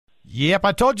Yep,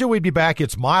 I told you we'd be back.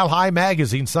 It's Mile High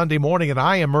Magazine Sunday morning, and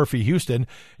I am Murphy Houston.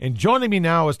 And joining me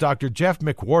now is Dr. Jeff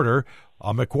McWhorter,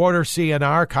 McWhorter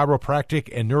CNR, Chiropractic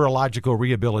and Neurological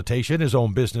Rehabilitation, his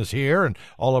own business here and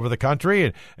all over the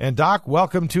country. And Doc,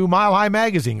 welcome to Mile High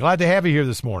Magazine. Glad to have you here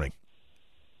this morning.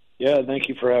 Yeah, thank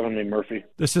you for having me, Murphy.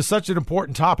 This is such an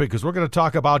important topic because we're going to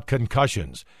talk about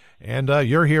concussions. And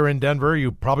you're here in Denver.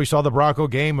 You probably saw the Bronco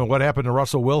game and what happened to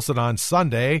Russell Wilson on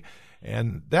Sunday.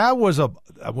 And that was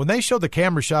when they showed the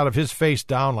camera shot of his face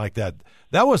down like that,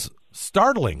 that was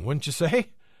startling, wouldn't you say?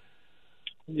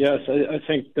 Yes, I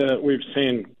think that we've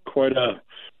seen quite a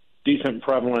decent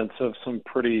prevalence of some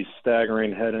pretty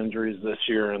staggering head injuries this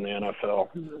year in the NFL.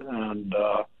 And,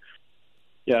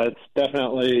 yeah, it's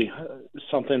definitely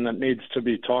something that needs to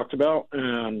be talked about.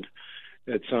 And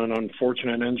it's an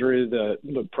unfortunate injury that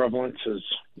the prevalence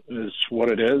is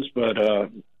what it is. But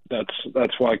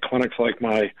that's why clinics like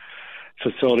my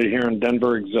facility here in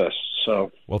Denver exists.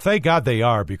 So, well, thank God they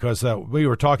are, because we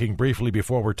were talking briefly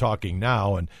before we're talking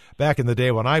now, and back in the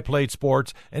day when I played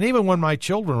sports, and even when my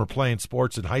children were playing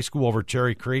sports in high school over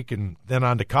Cherry Creek and then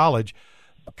on to college,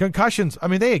 concussions, I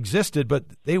mean, they existed, but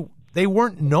they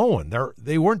weren't known.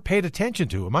 They weren't paid attention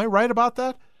to. Am I right about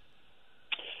that?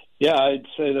 Yeah, I'd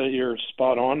say that you're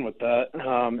spot on with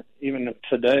that. Even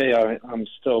today, I'm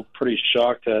still pretty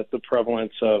shocked at the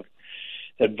prevalence of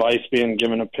advice being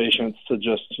given to patients to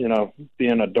just, be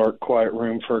in a dark, quiet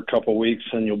room for a couple weeks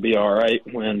and you'll be all right,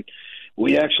 when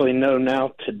we actually know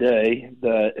now today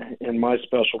that in my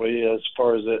specialty, as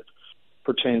far as it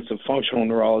pertains to functional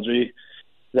neurology,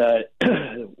 that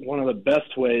one of the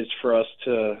best ways for us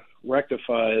to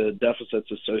rectify the deficits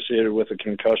associated with a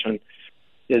concussion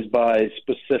is by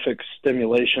specific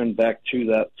stimulation back to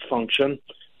that function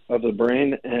of the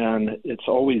brain. And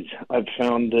I've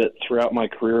found that throughout my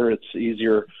career, it's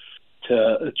easier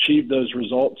to achieve those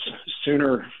results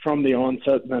sooner from the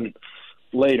onset than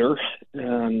later.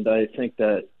 And I think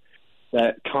that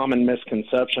common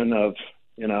misconception of,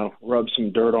 rub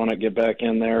some dirt on it, get back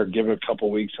in there, give it a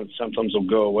couple weeks and symptoms will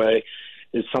go away,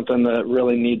 is something that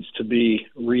really needs to be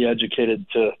re-educated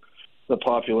to the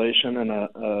population, and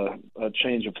a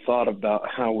change of thought about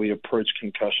how we approach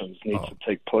concussions needs to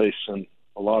take place in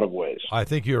a lot of ways. I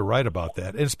think you're right about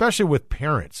that, and especially with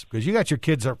parents, because you got your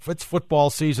kids, it's football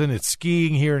season, it's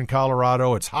skiing here in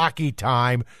Colorado, it's hockey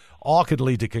time, all could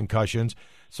lead to concussions.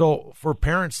 So for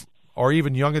parents or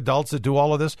even young adults that do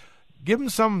all of this, give them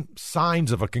some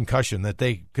signs of a concussion that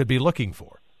they could be looking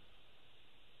for.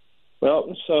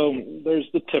 Well, so there's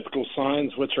the typical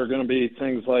signs, which are going to be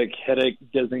things like headache,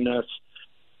 dizziness,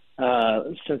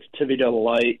 sensitivity to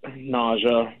light,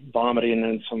 nausea, vomiting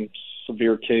in some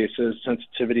severe cases,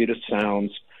 sensitivity to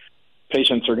sounds.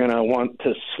 Patients are going to want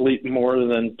to sleep more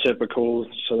than typical,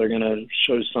 so they're going to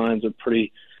show signs of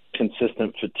pretty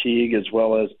consistent fatigue, as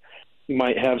well as you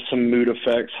might have some mood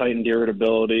effects, heightened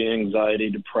irritability,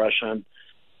 anxiety, depression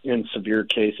in severe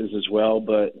cases as well.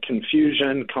 But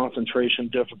confusion, concentration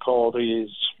difficulties,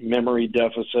 memory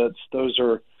deficits, those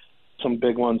are some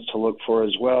big ones to look for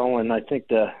as well. And I think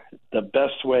the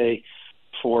best way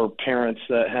for parents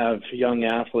that have young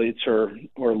athletes or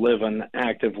live an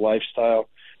active lifestyle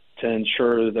to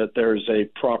ensure that there's a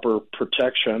proper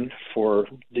protection for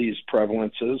these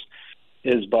prevalences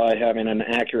is by having an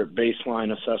accurate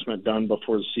baseline assessment done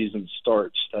before the season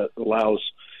starts. That allows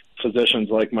physicians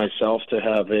like myself to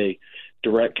have a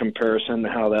direct comparison to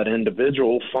how that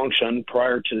individual functioned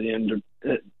prior to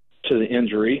the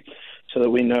injury, so that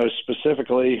we know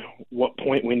specifically what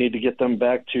point we need to get them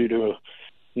back to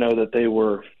know that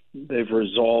they've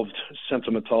resolved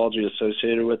symptomatology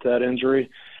associated with that injury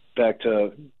back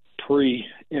to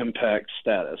pre-impact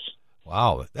status.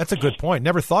 Wow, that's a good point.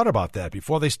 Never thought about that.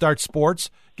 Before they start sports,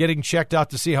 getting checked out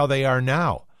to see how they are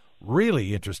now.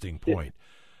 Really interesting point.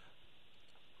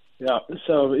 Yeah,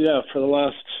 so for the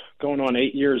last going on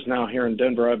 8 years now here in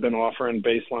Denver, I've been offering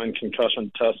baseline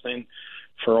concussion testing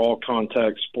for all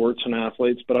contact sports and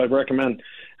athletes. But I'd recommend,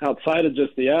 outside of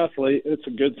just the athlete, it's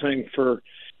a good thing for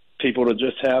people to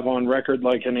just have on record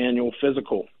like an annual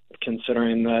physical,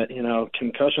 considering that,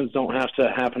 concussions don't have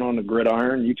to happen on the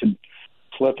gridiron. You can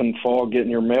slip and fall getting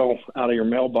your mail out of your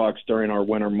mailbox during our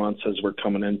winter months as we're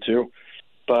coming into.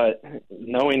 But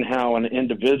knowing how an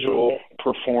individual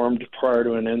performed prior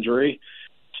to an injury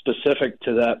specific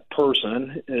to that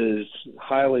person is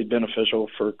highly beneficial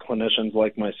for clinicians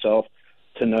like myself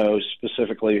to know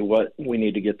specifically what we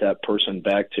need to get that person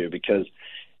back to, because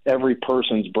every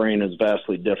person's brain is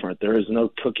vastly different. There is no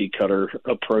cookie cutter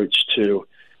approach to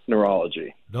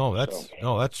neurology. No,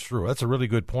 that's true. That's a really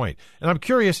good point. And I'm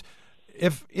curious,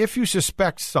 if you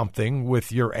suspect something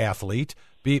with your athlete,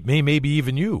 maybe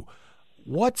even you,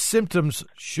 what symptoms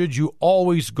should you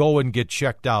always go and get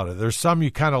checked out? Are there some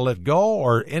you kind of let go,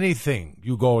 or anything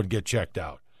you go and get checked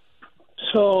out?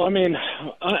 So, I mean,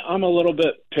 I'm a little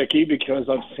bit picky because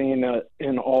I've seen it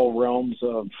in all realms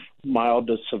of mild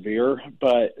to severe,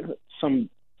 but some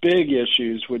big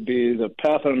issues would be the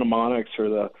pathognomonics, or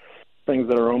the things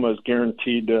that are almost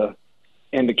guaranteed to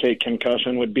indicate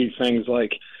concussion, would be things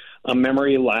like a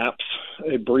memory lapse,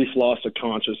 a brief loss of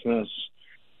consciousness,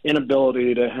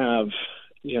 inability to have,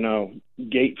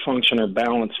 gait function or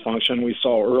balance function. We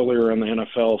saw earlier in the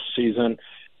NFL season,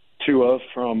 Tua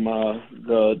from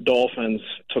the Dolphins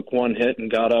took one hit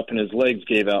and got up and his legs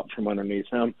gave out from underneath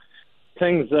him.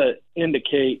 Things that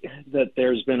indicate that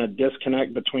there's been a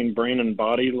disconnect between brain and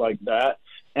body like that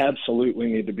absolutely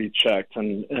need to be checked,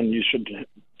 and you should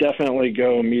definitely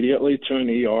go immediately to an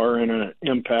ER and an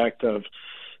impact of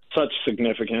such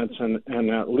significance, and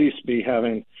at least be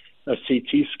having a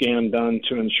CT scan done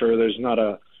to ensure there's not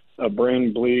a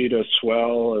brain bleed, a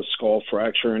swell, a skull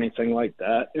fracture, anything like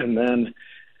that. And then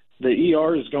the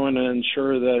ER is going to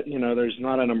ensure that, there's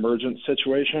not an emergent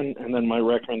situation. And then my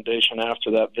recommendation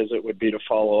after that visit would be to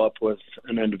follow up with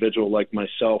an individual like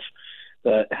myself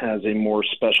that has a more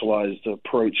specialized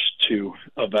approach to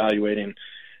evaluating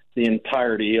the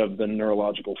entirety of the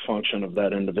neurological function of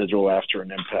that individual after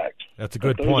an impact. That's a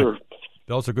good point.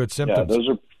 Those are good symptoms.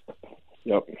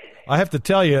 Yep. I have to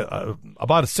tell you,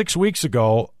 about 6 weeks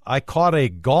ago, I caught a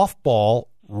golf ball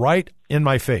right in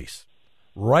my face,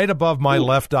 right above my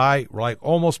left eye, like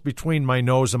almost between my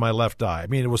nose and my left eye. I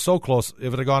mean, it was so close.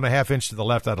 If it had gone a half inch to the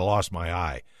left, I'd have lost my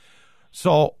eye.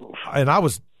 So, and I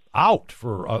was out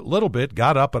for a little bit,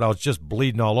 got up, and I was just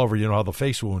bleeding all over. You know how the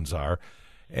face wounds are.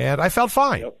 And I felt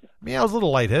fine. Yep. I mean, I was a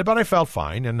little lightheaded, but I felt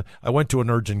fine. And I went to an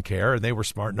urgent care, and they were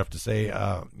smart enough to say,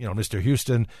 Mr.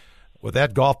 Houston, with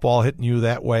that golf ball hitting you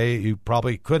that way, you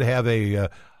probably could have a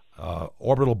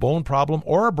orbital bone problem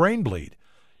or a brain bleed.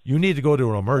 You need to go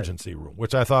to an emergency room,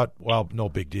 which I thought, well, no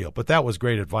big deal. But that was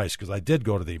great advice, because I did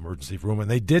go to the emergency room, and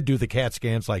they did do the CAT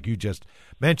scans like you just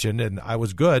mentioned, and I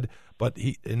was good. But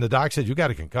the doc said, you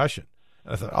got a concussion.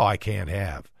 And I thought, I can't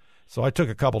have. So I took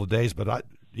a couple of days, but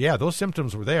those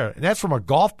symptoms were there. And that's from a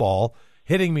golf ball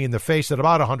hitting me in the face at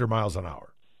about 100 miles an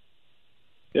hour.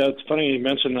 Yeah, it's funny you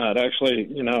mentioned that. Actually,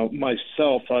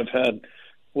 myself,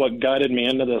 what guided me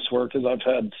into this work is I've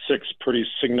had 6 pretty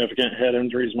significant head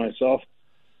injuries myself.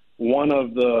 One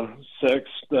of the 6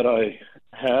 that I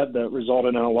had that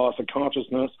resulted in a loss of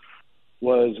consciousness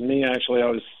was me. Actually, I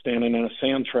was standing in a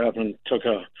sand trap and took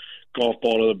a golf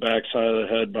ball to the backside of the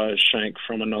head by a shank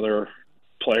from another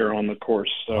player on the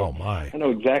course. So I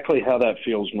know exactly how that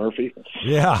feels, Murphy.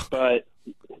 Yeah. But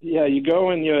yeah, you go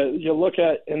and you look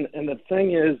at, and the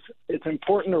thing is, it's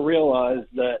important to realize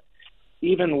that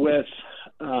even with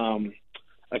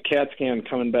a CAT scan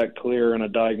coming back clear and a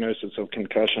diagnosis of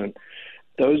concussion,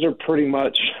 those are pretty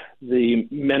much the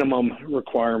minimum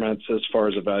requirements as far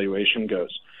as evaluation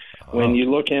goes. When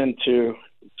you look into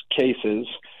cases,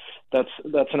 that's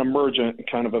an emergent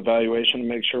kind of evaluation to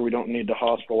make sure we don't need to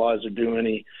hospitalize or do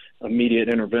any immediate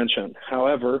intervention.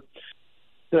 However,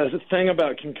 the thing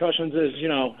about concussions is,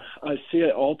 I see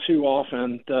it all too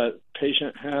often that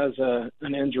patient has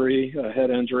an injury, a head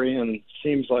injury, and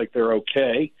seems like they're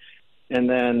okay. And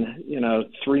then,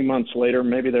 3 months later,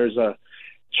 maybe there's a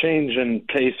change in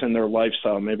pace in their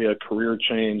lifestyle, maybe a career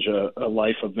change, a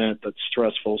life event that's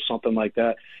stressful, something like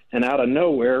that. And out of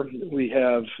nowhere, we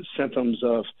have symptoms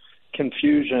of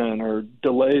confusion or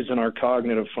delays in our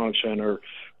cognitive function or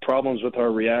problems with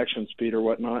our reaction speed or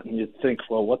whatnot. And you think,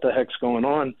 well, what the heck's going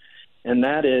on? And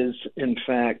that is, in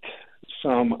fact,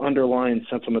 some underlying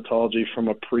symptomatology from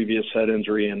a previous head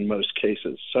injury in most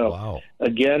cases. So,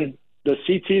 Again, the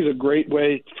CT is a great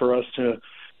way for us to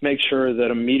make sure that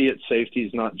immediate safety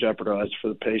is not jeopardized for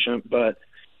the patient, but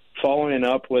following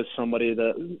up with somebody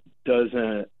that does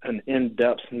an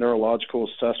in-depth neurological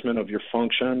assessment of your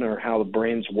function or how the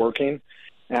brain's working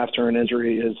after an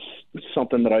injury is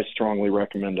something that I strongly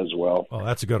recommend as well. Well,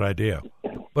 that's a good idea.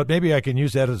 But maybe I can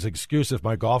use that as an excuse if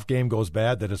my golf game goes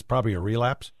bad, that it's probably a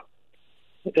relapse?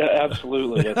 Yeah,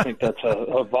 absolutely. I think that's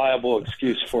a viable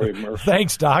excuse for you, Murph.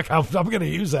 Thanks, Doc. I'm going to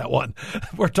use that one.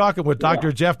 We're talking with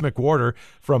Dr. Jeff McWhorter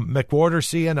from McWhorter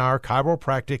CNR,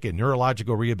 Chiropractic and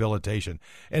Neurological Rehabilitation.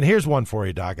 And here's one for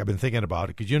you, Doc. I've been thinking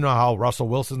about it because you know how Russell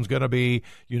Wilson's going to be.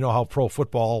 You know how pro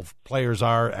football players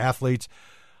are, athletes.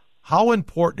 How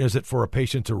important is it for a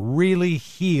patient to really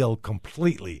heal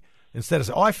completely instead of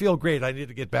saying, I feel great, I need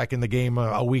to get back in the game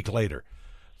a week later?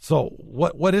 So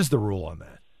what is the rule on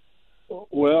that?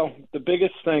 Well, the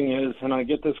biggest thing is, and I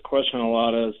get this question a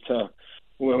lot, as to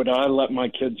would I let my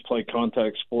kids play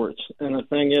contact sports? And the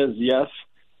thing is, yes,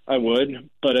 I would,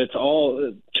 but it's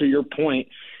all, to your point,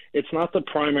 it's not the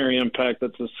primary impact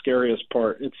that's the scariest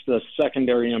part. It's the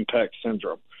secondary impact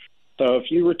syndrome. So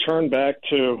if you return back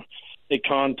to a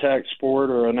contact sport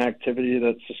or an activity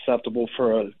that's susceptible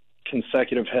for a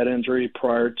consecutive head injury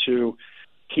prior to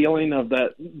healing of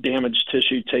that damaged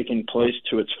tissue taking place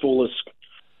to its fullest,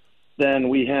 then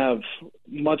we have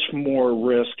much more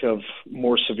risk of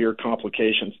more severe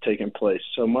complications taking place.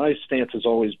 So my stance has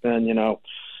always been,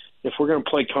 if we're going to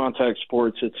play contact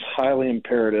sports, it's highly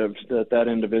imperative that that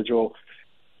individual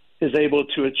is able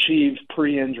to achieve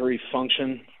pre-injury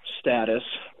function status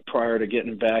prior to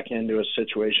getting back into a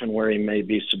situation where he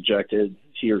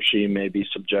or she may be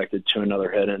subjected to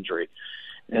another head injury.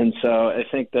 And so I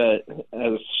think that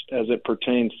as it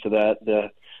pertains to that,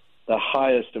 the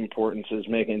highest importance is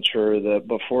making sure that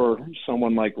before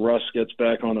someone like Russ gets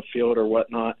back on the field or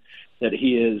whatnot, that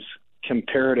he is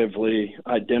comparatively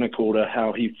identical to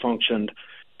how he functioned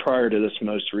prior to this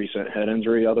most recent head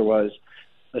injury. Otherwise,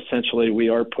 essentially, we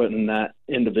are putting that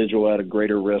individual at a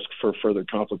greater risk for further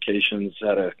complications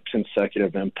at a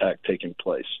consecutive impact taking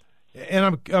place.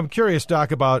 And I'm curious,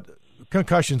 Doc, about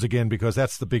concussions again, because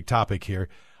that's the big topic here.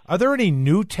 Are there any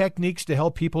new techniques to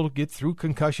help people get through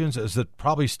concussions? Is it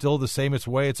probably still the same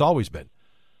way it's always been?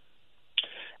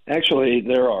 Actually,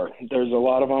 there are. There's a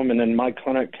lot of them, and in my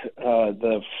clinic,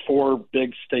 the 4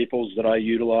 big staples that I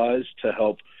utilize to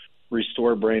help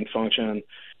restore brain function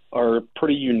are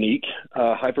pretty unique.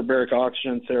 Hyperbaric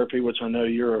oxygen therapy, which I know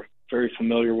you're very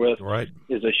familiar with, right,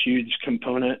 is a huge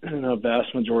component in a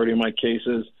vast majority of my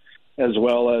cases, as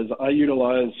well as I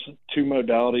utilize 2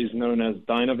 modalities known as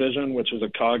Dynavision, which is a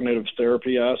cognitive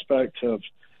therapy aspect of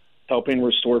helping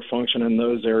restore function in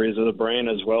those areas of the brain,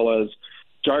 as well as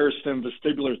gyrostim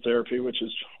vestibular therapy, which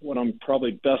is what I'm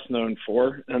probably best known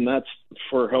for, and that's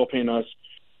for helping us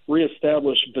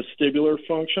reestablish vestibular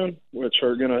function, which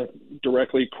are going to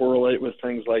directly correlate with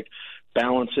things like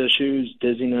balance issues,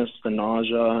 dizziness, the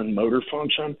nausea, and motor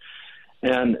function.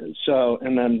 And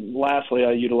then lastly,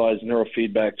 I utilize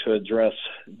neurofeedback to address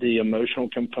the emotional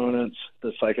components,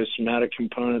 the psychosomatic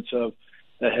components of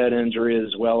the head injury,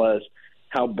 as well as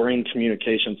how brain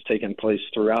communication's taking place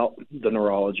throughout the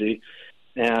neurology.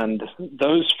 And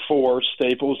those 4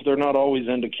 staples, they're not always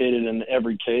indicated in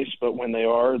every case, but when they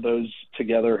are, those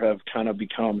together have kind of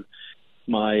become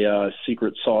my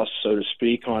secret sauce, so to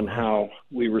speak, on how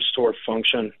we restore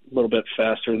function a little bit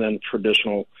faster than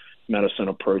traditional medicine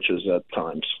approaches at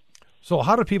times. So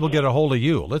how do people get a hold of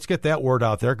you? Let's get that word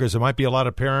out there, because there might be a lot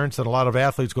of parents and a lot of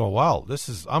athletes going, wow,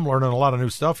 I'm learning a lot of new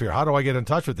stuff here. How do I get in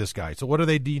touch with this guy? So what do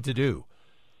they need to do?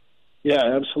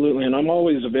 Yeah, absolutely. And I'm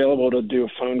always available to do a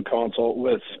phone consult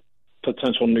with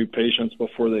potential new patients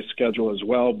before they schedule as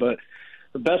well. But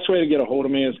the best way to get a hold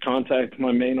of me is contact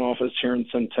my main office here in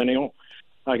Centennial.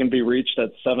 I can be reached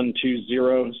at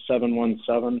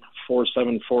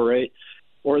 720-717-4748.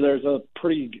 Or there's a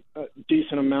pretty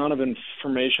decent amount of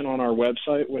information on our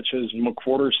website, which is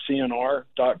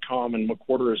McWhorterCNR.com, and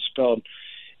McWhorter is spelled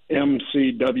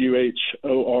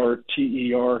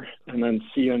McWhorter and then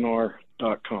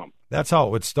CNR.com. That's how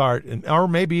it would start, or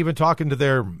maybe even talking to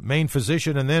their main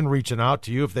physician and then reaching out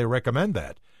to you if they recommend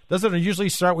that. Doesn't it usually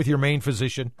start with your main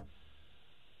physician?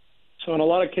 So in a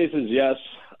lot of cases, yes.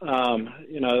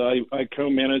 I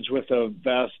co-manage with a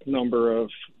vast number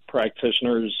of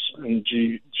practitioners and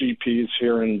GPs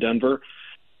here in Denver.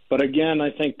 But again,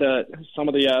 I think that some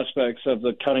of the aspects of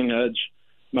the cutting-edge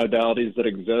modalities that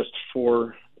exist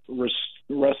for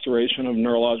restoration of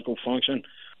neurological function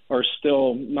are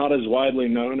still not as widely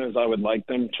known as I would like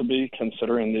them to be,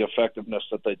 considering the effectiveness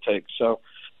that they take. So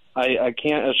I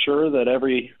can't assure that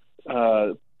every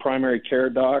primary care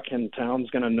doc in town is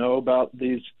going to know about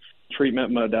these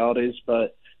treatment modalities,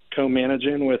 but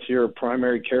co-managing with your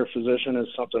primary care physician is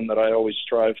something that I always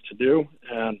strive to do.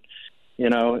 And,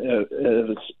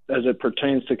 as it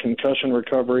pertains to concussion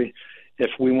recovery,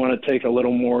 if we want to take a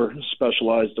little more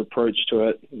specialized approach to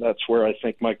it, that's where I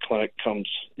think my clinic comes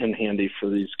in handy for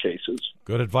these cases.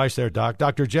 Good advice there, Doc.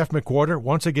 Dr. Jeff McWhorter,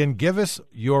 once again, give us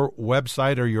your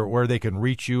website or where they can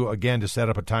reach you again to set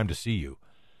up a time to see you.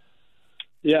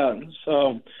 Yeah,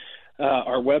 so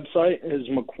our website is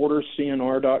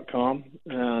McWhorterCNR.com,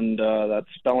 and that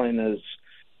spelling is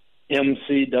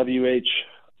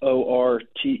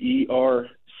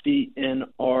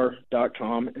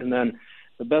McWhorterCNR.com. And then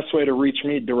the best way to reach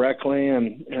me directly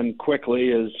and quickly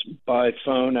is by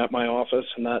phone at my office,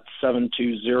 and that's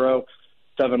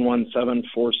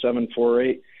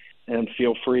 720-717-4748. And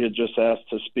feel free to just ask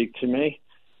to speak to me,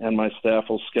 and my staff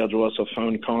will schedule us a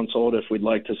phone consult if we'd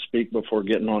like to speak before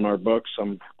getting on our books.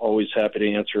 I'm always happy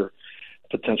to answer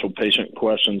potential patient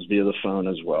questions via the phone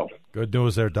as well. Good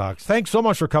news there, Doc. Thanks so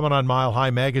much for coming on Mile High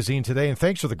Magazine today, and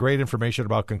thanks for the great information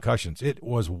about concussions. It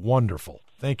was wonderful.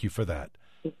 Thank you for that.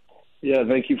 Yeah,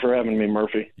 thank you for having me,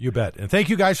 Murphy. You bet. And thank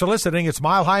you guys for listening. It's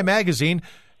Mile High Magazine,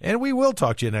 and we will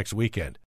talk to you next weekend.